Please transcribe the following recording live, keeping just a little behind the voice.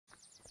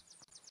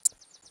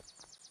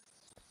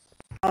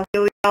I'll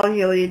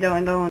heal you.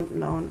 Don't.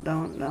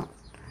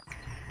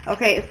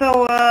 Okay,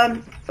 so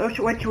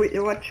what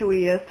should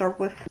we start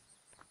with?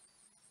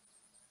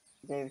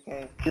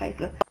 Okay.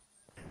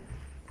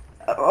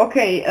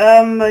 Okay,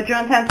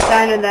 Jonathan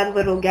stand in that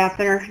little gap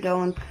there.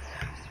 Don't.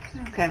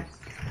 Okay.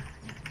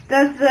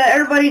 Does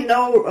everybody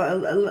know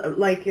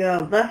like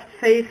left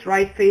face,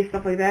 right face,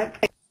 stuff like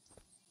that?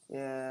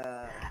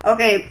 Yeah.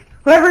 Okay.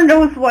 Whoever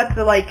knows what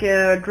like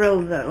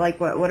drills like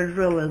what a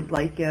drill is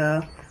like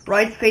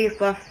right face,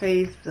 left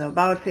face,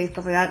 about face,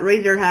 stuff like that.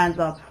 Raise your hands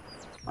up,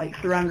 like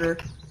surrender.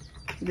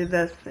 Do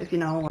this if you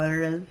know what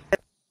it is.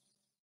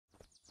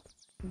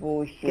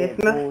 Bullshit.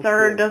 Okay,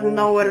 Mr. doesn't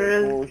know what it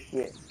is.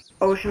 Bullshit.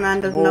 Ocean Man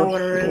doesn't know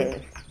what it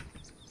is.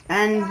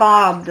 And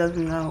Bob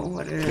doesn't know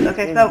what it is.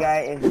 Okay, so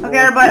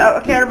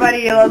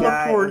everybody, look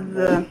towards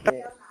the.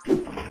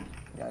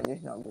 Yeah, this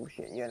is not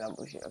bullshit. You're not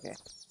bullshit. Okay.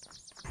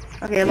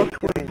 Okay, look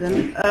towards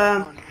them.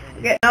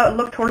 Okay, now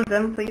look towards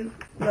them, please.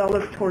 No,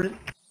 look towards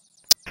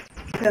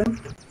him.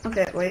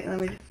 Okay, wait, let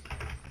me just.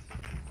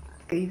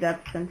 Okay, he's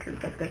at the center.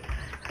 That's good.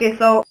 Okay,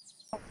 so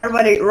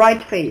everybody,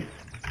 right face.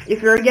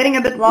 If you're getting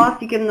a bit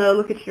lost, you can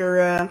look at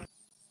your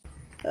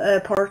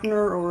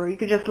partner, or you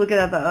could just look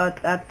at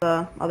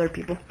the other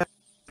people.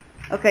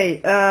 Okay,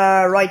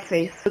 right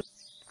face.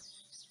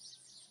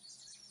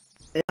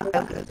 Good.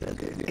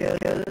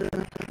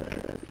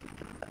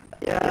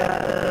 Yeah,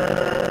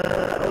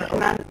 Ocean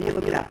Man, you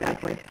look at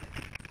that way.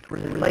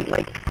 Like,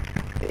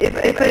 if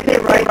I say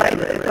right,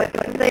 if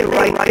I say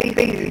right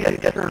face, you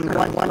just turn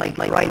one, like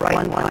right,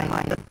 one.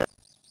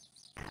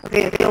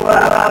 Okay, so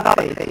about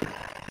face.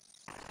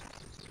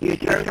 You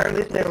turn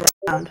this way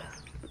around.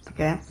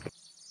 Okay.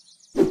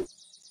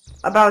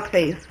 About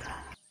face.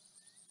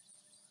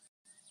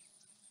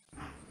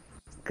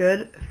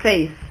 Good.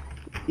 Face.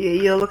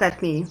 You look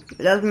at me.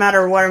 It doesn't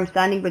matter where I'm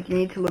standing, but you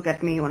need to look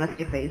at me when I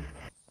say face.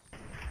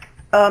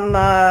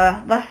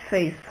 Left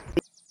face.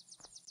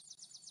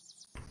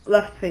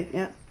 Left face,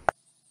 yeah.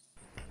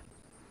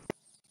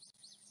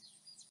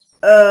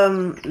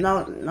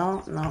 No.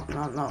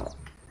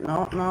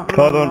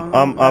 Hold on,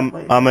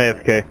 I'm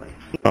AFK.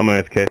 I'm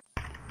AFK.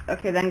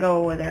 Okay, then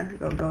go over there.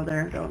 Go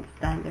there. Don't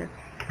stand there.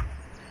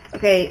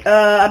 Okay,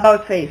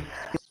 about face.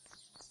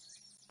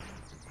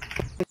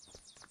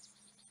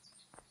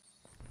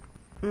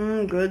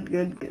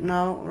 Good.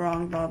 No,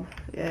 wrong, Bob.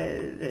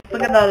 Yeah,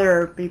 look at the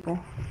other people.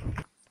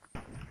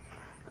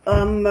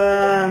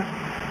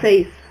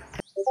 Face.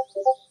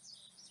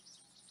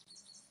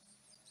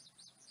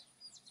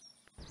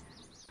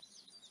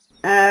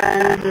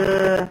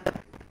 And,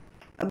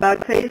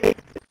 about face.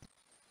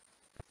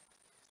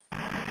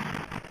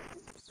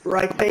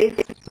 Right face.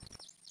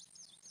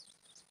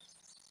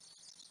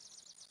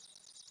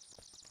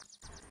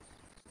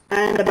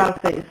 And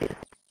about face.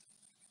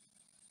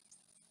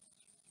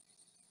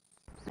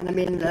 And I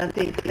mean,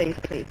 face.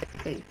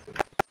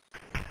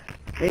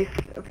 Face,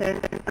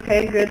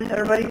 okay, good,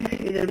 everybody,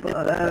 you did,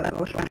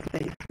 Ocean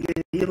face,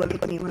 you look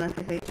at me when I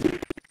say face.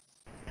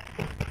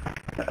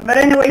 But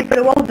anyway,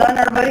 well done,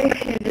 everybody,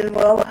 you did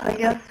well, I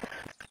guess.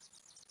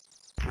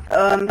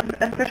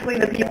 Especially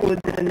the people who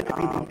didn't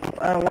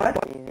what?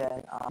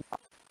 Then,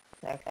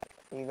 next,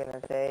 you're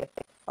gonna say,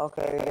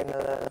 okay, we're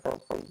gonna,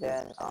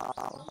 then,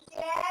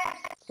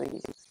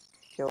 please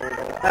show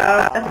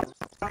the,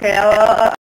 okay,